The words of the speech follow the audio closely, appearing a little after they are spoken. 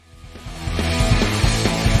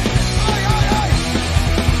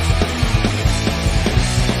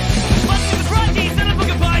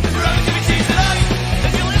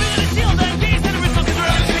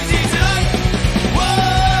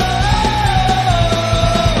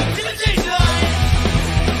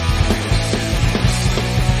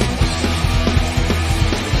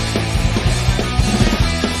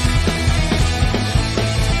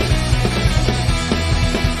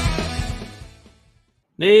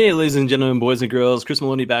Hey, ladies and gentlemen, boys and girls, Chris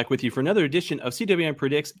Maloney back with you for another edition of CWM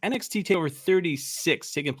Predicts NXT TakeOver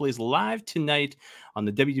 36, taking place live tonight on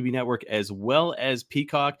the WWE Network as well as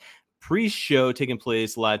Peacock. Pre-show taking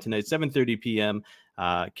place live tonight, 7:30 p.m.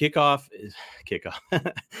 Kickoff.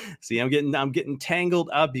 See, I'm getting tangled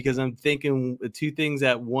up because I'm thinking two things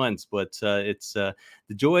at once. But it's the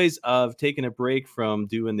joys of taking a break from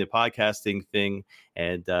doing the podcasting thing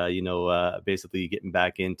and basically getting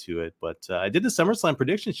back into it. But I did the SummerSlam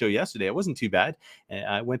prediction show yesterday. It wasn't too bad.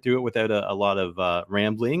 I went through it without a lot of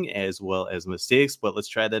rambling as well as mistakes. But let's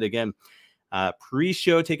try that again.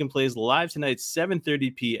 Pre-show taking place live tonight,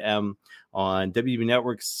 7:30 p.m. on WWE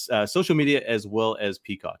Network's social media as well as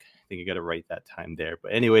Peacock. I think I got it right that time there.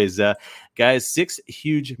 But anyways, guys, 6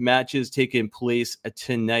 huge matches taking place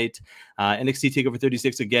tonight. NXT TakeOver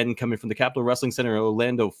 36 again coming from the Capitol Wrestling Center in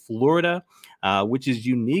Orlando, Florida, which is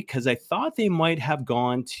unique because I thought they might have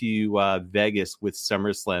gone to Vegas with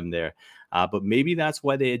SummerSlam there. But maybe that's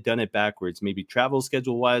why they had done it backwards. Maybe travel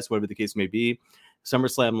schedule-wise, whatever the case may be.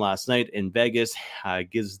 SummerSlam last night in Vegas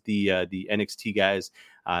gives the NXT guys,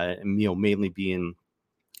 mainly being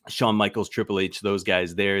Shawn Michaels, Triple H, those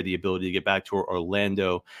guys there, the ability to get back to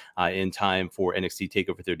Orlando in time for NXT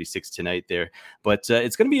TakeOver 36 tonight there. But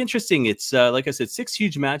it's going to be interesting. It's, like I said, 6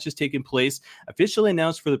 huge matches taking place. Officially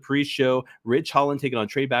announced for the pre-show. Ridge Holland taking on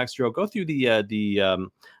Trey Baxter. I'll go through the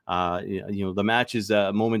matches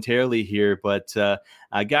momentarily here. But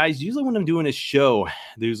guys, usually when I'm doing a show,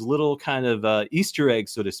 there's little kind of Easter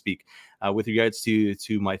eggs, so to speak. With regards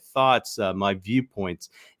to my thoughts, my viewpoints.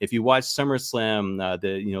 If you watch SummerSlam,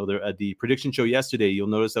 the prediction show yesterday, you'll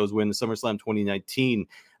notice I was wearing the SummerSlam 2019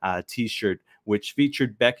 T-shirt, which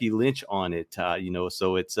featured Becky Lynch on it.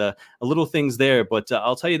 So it's a little things there. But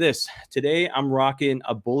I'll tell you this: today I'm rocking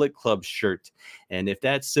a Bullet Club shirt, and if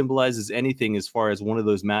that symbolizes anything as far as one of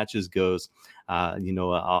those matches goes,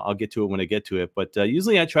 I'll get to it when I get to it. But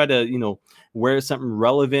usually I try to, wear something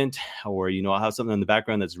relevant, or, I'll have something in the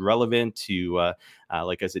background that's relevant to,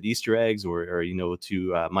 like I said, Easter eggs or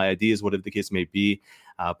to my ideas, whatever the case may be.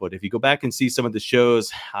 But if you go back and see some of the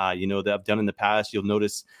shows, that I've done in the past, you'll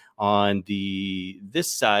notice on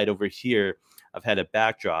this side over here, I've had a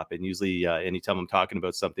backdrop, and usually anytime I'm talking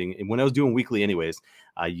about something, and when I was doing weekly anyways,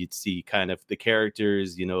 you'd see kind of the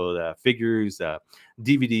characters, the figures,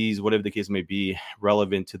 DVDs, whatever the case may be,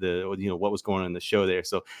 relevant to the, what was going on in the show there.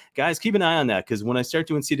 So guys, keep an eye on that, because when I start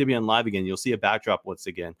doing CWN Live again, you'll see a backdrop once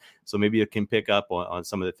again. So maybe you can pick up on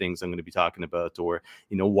some of the things I'm going to be talking about, or,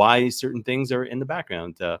 why certain things are in the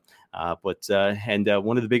background. But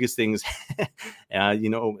one of the biggest things,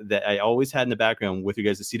 that I always had in the background with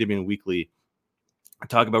regards to CWN Weekly,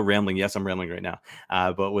 talk about rambling. Yes, I'm rambling right now.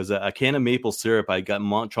 But it was a can of maple syrup. I got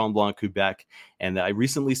Mont Tremblant Quebec, and I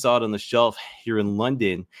recently saw it on the shelf here in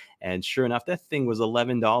London. And sure enough, that thing was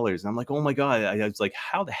 $11. And I'm like, oh my God. I was like,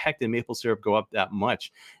 how the heck did maple syrup go up that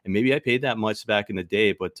much? And maybe I paid that much back in the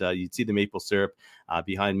day, but you'd see the maple syrup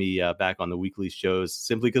behind me back on the weekly shows,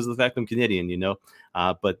 simply because of the fact I'm Canadian,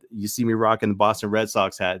 but you see me rocking the Boston Red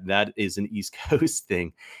Sox hat. That is an East Coast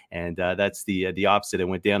thing. And that's the opposite. I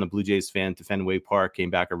went down a Blue Jays fan to Fenway Park,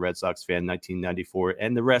 came back a Red Sox fan, 1994,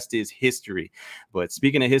 and the rest is history. But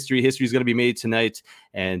speaking of history is going to be made tonight.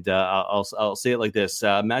 And I'll say it like this.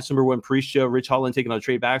 Match number 1 pre-show, Ridge Holland taking on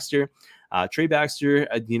Trey Baxter. Trey Baxter,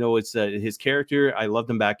 it's his character. I loved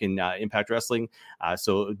him back in Impact Wrestling.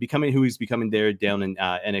 So becoming who he's becoming there down in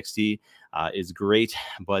NXT is great.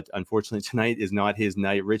 But unfortunately, tonight is not his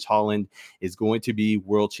night. Ridge Holland is going to be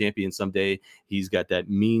world champion someday. He's got that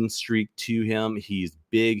mean streak to him. He's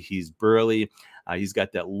big. He's burly. He's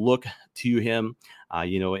got that look to him,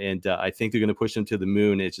 and I think they're going to push him to the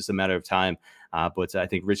moon. It's just a matter of time. But I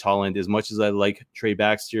think Ridge Holland, as much as I like Trey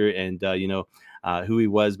Baxter and, who he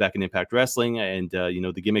was back in Impact Wrestling and,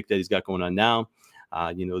 the gimmick that he's got going on now,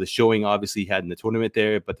 the showing obviously he had in the tournament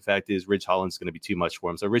there, but the fact is Ridge Holland's going to be too much for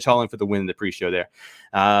him. So Ridge Holland for the win in the pre-show there.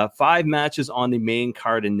 5 matches on the main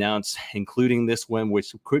card announced, including this one,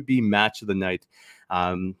 which could be match of the night.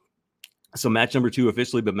 So match number 2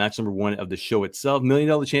 officially, but match number 1 of the show itself, $1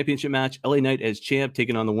 Million Championship match. LA Knight as champ,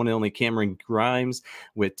 taking on the one and only Cameron Grimes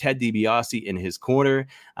with Ted DiBiase in his corner.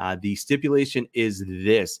 The stipulation is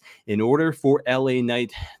this: in order for LA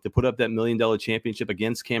Knight to put up that $1 Million Championship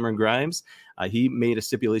against Cameron Grimes, he made a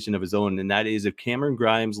stipulation of his own, and that is if Cameron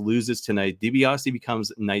Grimes loses tonight, DiBiase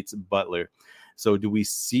becomes Knight's butler. So do we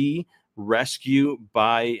see rescue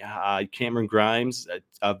by Cameron Grimes?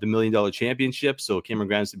 of the $1 million championship, so Cameron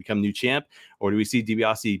Grimes to become new champ, or do we see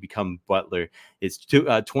DiBiase become Butler? It's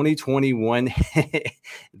 2021.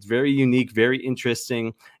 It's very unique, very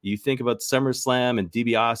interesting. You think about SummerSlam and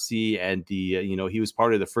DiBiase, and the he was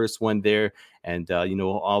part of the first one there, and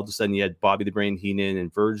all of a sudden you had Bobby the Brain Heenan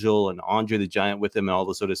and Virgil and Andre the Giant with him and all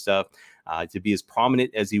this sort of stuff. To be as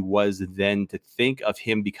prominent as he was then, to think of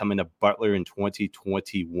him becoming a Butler in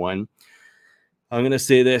 2021. I'm going to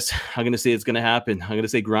say this. I'm going to say it's going to happen. I'm going to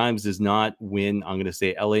say Grimes does not win. I'm going to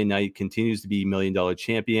say LA Knight continues to be $1 million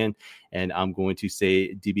champion. And I'm going to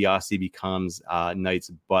say DiBiase becomes Knight's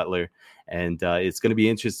Butler. And it's going to be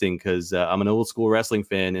interesting because I'm an old school wrestling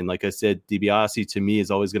fan. And like I said, DiBiase to me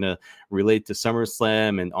is always going to relate to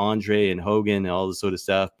SummerSlam and Andre and Hogan and all this sort of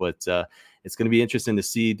stuff. But it's going to be interesting to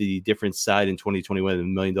see the different side in 2021 of the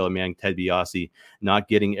 $1 million man, Ted DiBiase, not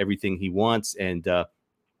getting everything he wants. And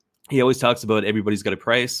he always talks about everybody's got a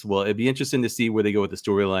price. Well, it'd be interesting to see where they go with the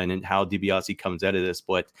storyline and how DiBiase comes out of this.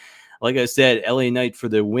 But like I said, LA Knight for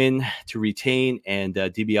the win to retain, and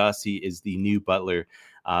DiBiase is the new Butler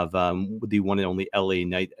of the one and only LA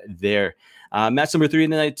Knight there. Match number 3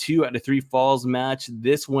 of the night, 2 out of 3 falls match.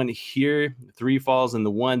 This one here, 3 falls in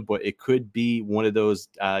the 1, but it could be one of those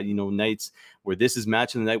nights where this is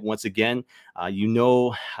match of the night once again.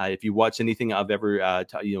 If you watch anything I've ever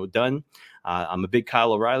done, I'm a big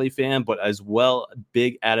Kyle O'Reilly fan, but as well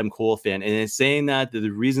big Adam Cole fan. And in saying that, the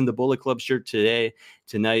reason the Bullet Club shirt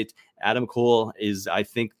tonight, Adam Cole is, I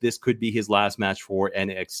think this could be his last match for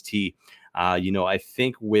NXT. I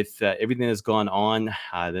think with everything that's gone on,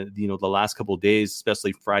 the last couple of days,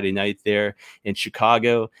 especially Friday night there in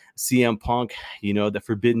Chicago, CM Punk, the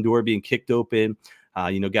Forbidden Door being kicked open,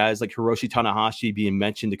 guys like Hiroshi Tanahashi being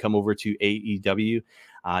mentioned to come over to AEW.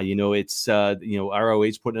 It's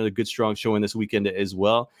ROH putting in a good, strong showing this weekend as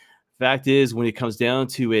well. Fact is, when it comes down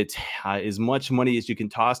to it, as much money as you can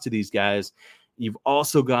toss to these guys, you've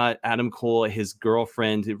also got Adam Cole, his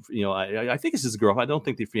girlfriend. I think it's his girlfriend. I don't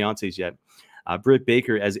think the fiance's yet. Britt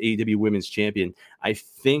Baker as AEW Women's Champion. I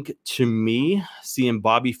think, to me, seeing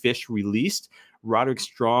Bobby Fish released, Roderick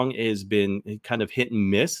Strong has been kind of hit and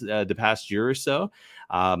miss the past year or so.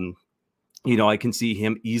 I can see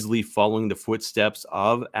him easily following the footsteps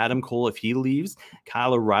of Adam Cole if he leaves.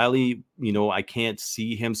 Kyle O'Reilly, I can't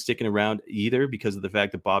see him sticking around either because of the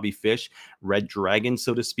fact that Bobby Fish, Red Dragon,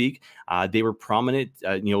 so to speak, they were prominent,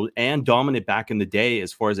 and dominant back in the day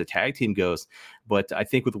as far as a tag team goes. But I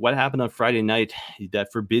think with what happened on Friday night,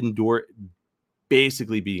 that Forbidden Door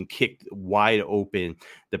basically being kicked wide open,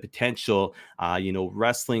 the potential,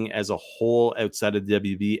 wrestling as a whole outside of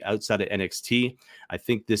WWE, outside of NXT, I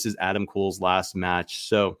think this is Adam Cole's last match.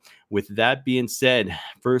 So with that being said,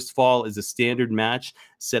 first fall is a standard match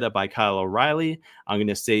set up by Kyle O'Reilly. I'm going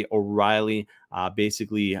to say O'Reilly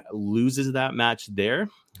basically loses that match there.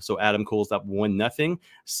 So Adam Cole's up 1-0.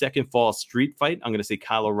 Second fall street fight, I'm going to say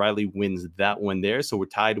Kyle O'Reilly wins that one there. So we're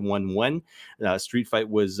tied 1-1. Street fight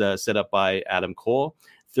was set up by Adam Cole.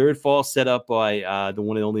 Third fall set up by the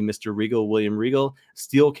one and only Mr. Regal, William Regal.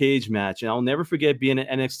 Steel cage match. And I'll never forget being at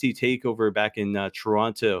NXT TakeOver back in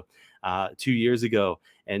Toronto 2 years ago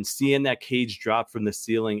and seeing that cage drop from the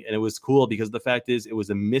ceiling. And it was cool because the fact is it was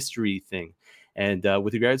a mystery thing. And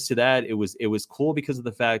with regards to that, it was cool because of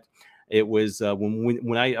the fact it was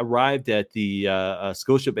when I arrived at the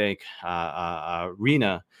Scotiabank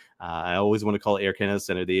Arena. I always want to call it Air Canada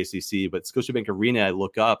Center, the ACC, but Scotiabank Arena, I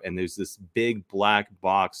look up and there's this big black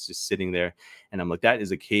box just sitting there. And I'm like, that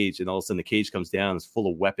is a cage. And all of a sudden the cage comes down, it's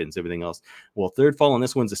full of weapons, everything else. Well, third fall on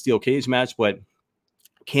this one's a steel cage match, but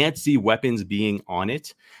can't see weapons being on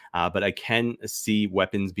it, but I can see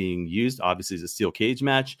weapons being used. Obviously, it's a steel cage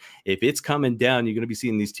match. If it's coming down, you're going to be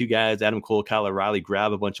seeing these two guys, Adam Cole, Kyle O'Reilly,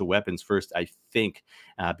 grab a bunch of weapons first, I think,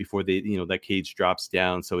 before they, that cage drops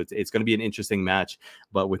down. So it's going to be an interesting match.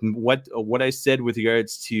 But with what I said with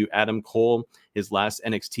regards to Adam Cole, his last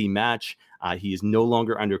NXT match, he is no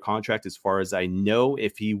longer under contract as far as I know.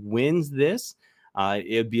 If he wins this,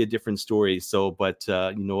 it'd be a different story. So, but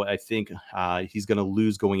I think he's going to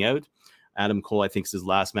lose going out. Adam Cole, I think, is his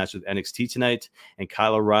last match with NXT tonight, and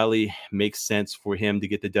Kyle O'Reilly makes sense for him to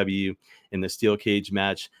get the W in the steel cage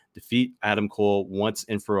match, defeat Adam Cole once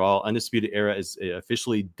and for all. Undisputed Era is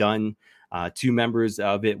officially done. 2 members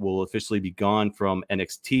of it will officially be gone from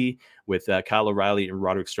NXT, with Kyle O'Reilly and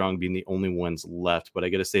Roderick Strong being the only ones left. But I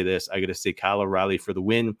got to say this, I got to say Kyle O'Reilly for the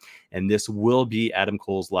win, and this will be Adam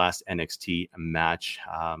Cole's last NXT match.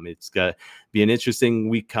 It's going to be an interesting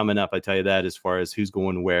week coming up, I tell you that, as far as who's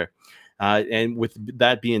going where. And with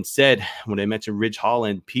that being said, when I mentioned Ridge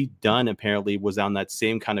Holland, Pete Dunne apparently was on that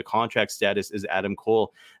same kind of contract status as Adam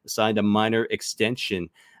Cole, signed a minor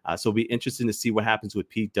extension. So it'll be interesting to see what happens with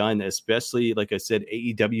Pete Dunne, especially, like I said,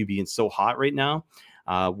 AEW being so hot right now.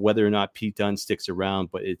 Whether or not Pete Dunne sticks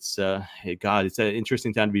around, but it's it's an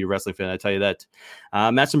interesting time to be a wrestling fan, I tell you that.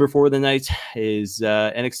 Match number 4 of the night is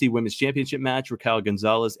NXT Women's Championship match. Raquel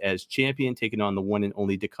Gonzalez as champion, taking on the one and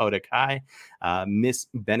only Dakota Kai, Miss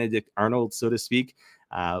Benedict Arnold, so to speak.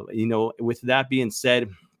 With that being said,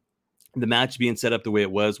 the match being set up the way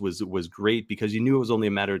it was great because you knew it was only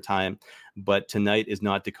a matter of time. But tonight is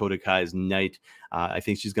not Dakota Kai's night. I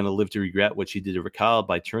think she's going to live to regret what she did to Raquel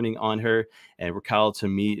by turning on her. And Raquel, to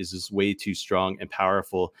me, is just way too strong and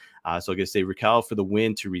powerful. So I'm going to say Raquel for the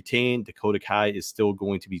win to retain. Dakota Kai is still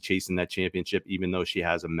going to be chasing that championship, even though she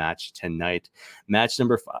has a match tonight. Match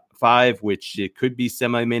number 5, which it could be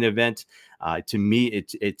semi-main event. To me,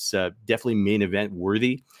 it's definitely main event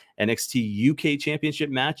worthy. NXT UK Championship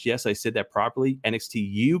match. Yes, I said that properly.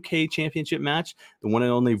 NXT UK Championship match. The one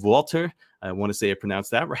and only Walter, I want to say I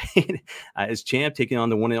pronounced that right, as champ, taking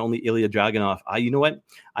on the one and only Ilya Dragunov. You know what?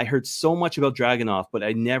 I heard so much about Dragunov, but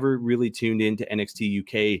I never really tuned into NXT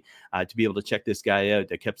UK to be able to check this guy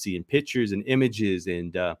out. I kept seeing pictures and images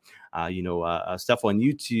and stuff on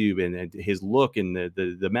YouTube, and his look and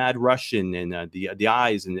the mad Russian and the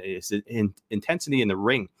eyes and his intensity in the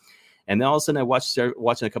ring. And then all of a sudden I started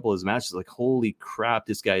watching a couple of his matches, like, holy crap,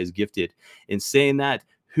 this guy is gifted. In saying that,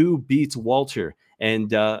 who beats Walter?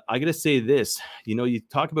 And I got to say this, you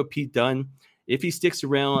talk about Pete Dunne. If he sticks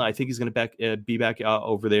around, I think he's going to be back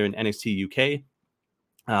over there in NXT UK.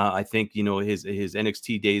 I think, his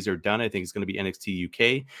NXT days are done. I think it's going to be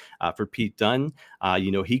NXT UK for Pete Dunne.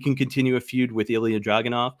 He can continue a feud with Ilya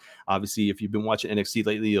Dragunov. Obviously, if you've been watching NXT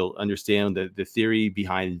lately, you'll understand the theory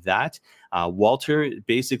behind that. Walter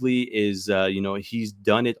basically is, he's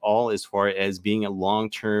done it all as far as being a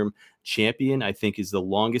long-term champion. I think is the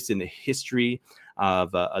longest in the history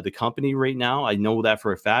of the company right now. I know that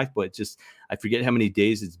for a fact, but I forget how many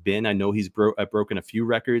days it's been. I know he's broken a few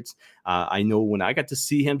records. I know when I got to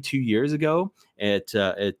see him 2 years ago at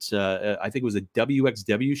I think it was a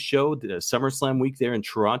WXW show, the SummerSlam week there in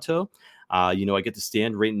Toronto. I get to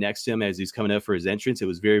stand right next to him as he's coming out for his entrance. It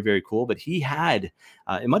was very, very cool. But he had,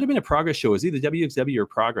 it might have been a Progress show. It was either WXW or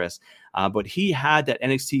Progress. But he had that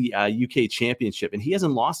NXT UK championship, and he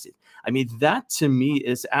hasn't lost it. I mean, that to me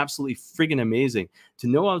is absolutely friggin' amazing. To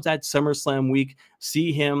know I was at SummerSlam week,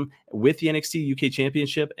 see him with the NXT UK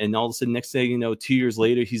championship, and all of a sudden, next thing 2 years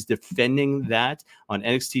later, he's defending that on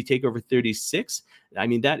NXT TakeOver 36. I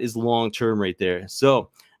mean, that is long-term right there. So,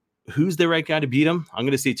 who's the right guy to beat him? I'm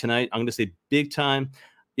going to say tonight, I'm going to say big time,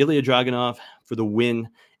 Ilya Dragunov for the win.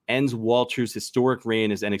 Ends Walter's historic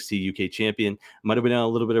reign as NXT UK champion. Might have been on a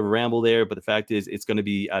little bit of a ramble there, but the fact is it's going to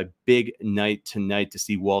be a big night tonight to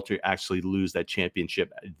see Walter actually lose that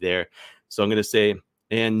championship there. So I'm going to say,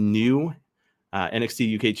 and new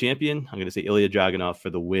NXT UK champion, I'm going to say Ilya Dragunov for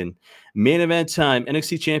the win. Main event time,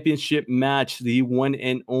 NXT championship match, the one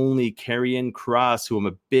and only Karrion Kross, who I'm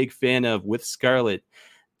a big fan of, with Scarlett,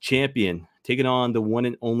 champion, taking on the one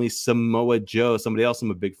and only Samoa Joe, somebody else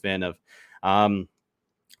I'm a big fan of.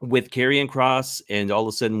 With Karrion Kross and all of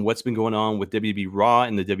a sudden what's been going on with WWE Raw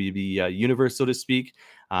and the WWE universe, so to speak,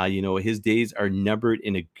 his days are numbered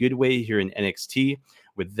in a good way here in NXT.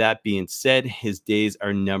 With that being said, his days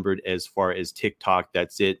are numbered as far as TikTok.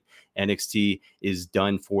 That's it. NXT is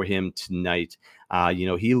done for him tonight.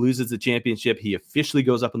 He loses the championship. He officially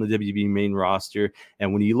goes up on the WWE main roster.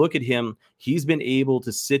 And when you look at him, he's been able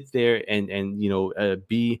to sit there and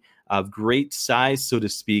be of great size, so to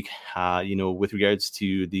speak, with regards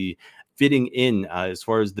to the fitting in as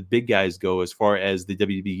far as the big guys go, as far as the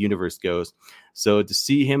WWE universe goes. So to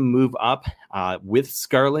see him move up with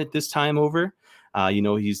Scarlett this time over,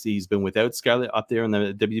 he's been without Scarlett up there on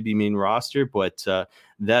the WWE main roster. But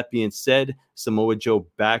that being said, Samoa Joe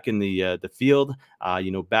back in the field,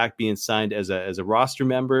 back being signed as a roster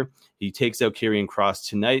member. He takes out Karrion Kross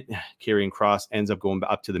tonight. Karrion Kross ends up going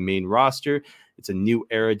up to the main roster. It's a new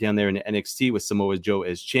era down there in NXT with Samoa Joe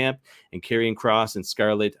as champ, and Karrion Kross and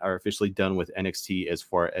Scarlett are officially done with NXT as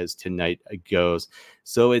far as tonight goes.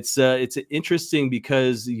 So it's interesting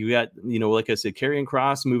because you got, like I said, Karrion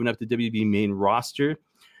Kross moving up the WWE main roster.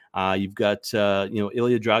 You've got,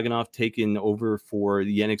 Ilya Dragunov taking over for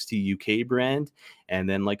the NXT UK brand. And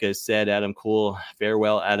then, like I said, Adam Cole,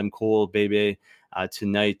 farewell, Adam Cole, baby,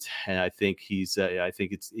 tonight. And I think he's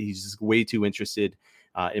just way too interested.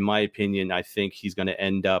 In my opinion, I think he's going to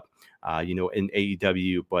end up, in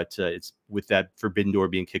AEW, but it's with that forbidden door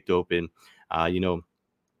being kicked open.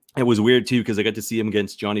 It was weird too because I got to see him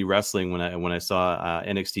against Johnny Wrestling when I saw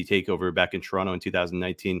NXT Takeover back in Toronto in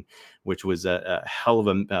 2019, which was a hell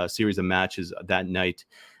of a series of matches that night.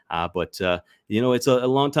 But It's a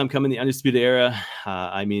long time coming, the Undisputed Era.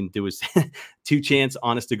 I mean, there was 2 chants,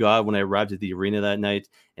 honest to God, when I arrived at the arena that night,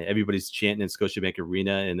 and everybody's chanting in Scotiabank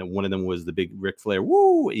Arena, and then one of them was the big Ric Flair,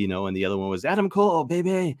 woo, and the other one was Adam Cole,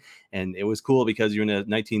 baby. And it was cool because you're in a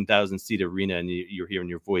 19,000 seat arena and you're hearing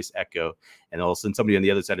your voice echo, and all of a sudden somebody on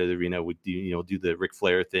the other side of the arena would do the Ric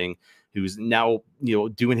Flair thing, who's now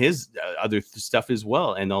doing his other stuff as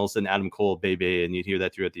well, and all of a sudden Adam Cole, baby, and you'd hear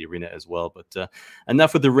that throughout the arena as well. But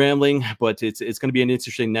enough with the rambling. But it's going to be an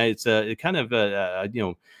interesting night. It's a kind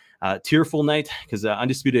of tearful night because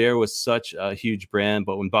Undisputed Era was such a huge brand,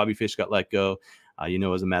 but when Bobby Fish got let go, it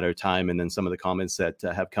was a matter of time. And then some of the comments that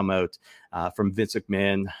have come out from Vince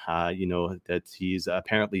McMahon, that he's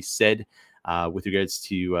apparently said with regards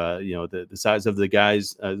to the size of the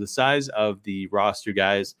guys, the size of the roster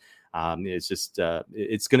guys. It's just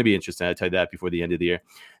it's going to be interesting. I'll tell you that before the end of the year.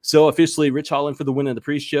 So officially, Rich Holland for the win of the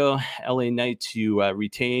pre-show. LA Knight to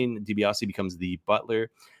retain. DiBiase becomes the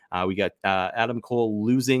butler. We got Adam Cole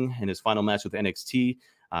losing in his final match with NXT.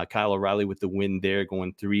 Kyle O'Reilly with the win there,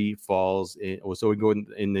 going 3 falls. So we're going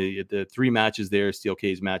in the 3 matches there. Steel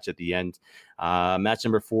cage match at the end. Match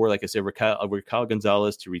number 4, like I said, Raquel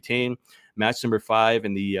Gonzalez to retain. Match number 5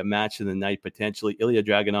 and the match of the night, potentially Ilya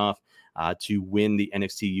Dragunov to win the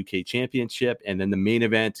NXT UK Championship. And then the main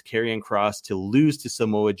event, Karrion Kross to lose to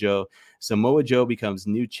Samoa Joe. Samoa Joe becomes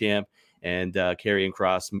new champ, and Karrion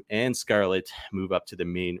Kross and Scarlett move up to the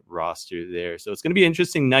main roster there. So it's going to be an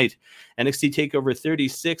interesting night. NXT TakeOver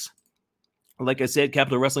 36. Like I said,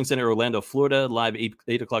 Capital Wrestling Center, Orlando, Florida, live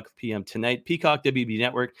 8 o'clock p.m. tonight. Peacock WB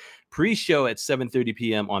Network, pre-show at 7:30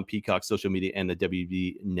 p.m. on Peacock social media and the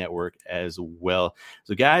WB Network as well.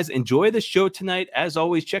 So, guys, enjoy the show tonight. As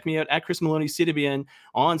always, check me out at Chris Maloney, CWN,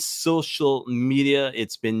 on social media.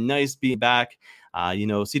 It's been nice being back.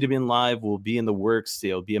 CWN Live will be in the works.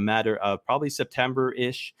 It'll be a matter of probably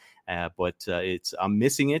September-ish. But I'm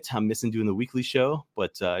missing it. I'm missing doing the weekly show,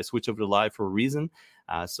 but I switched over to live for a reason.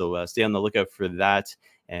 So stay on the lookout for that.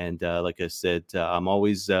 And like I said, I'm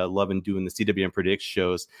always loving doing the CWN Predict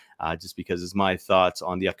shows just because it's my thoughts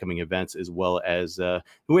on the upcoming events as well as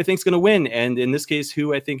who I think is going to win. And in this case,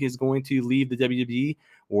 who I think is going to leave the WWE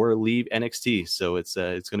or leave NXT. So it's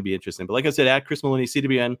going to be interesting. But like I said, at Chris Maloney,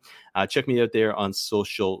 CWN, check me out there on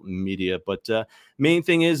social media. But main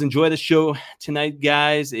thing is enjoy the show tonight,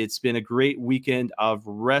 guys. It's been a great weekend of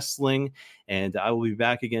wrestling, and I will be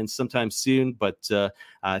back again sometime soon. But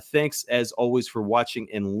thanks, as always, for watching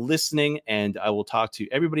and listening, and I will talk to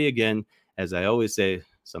everybody again, as I always say,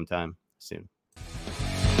 sometime soon.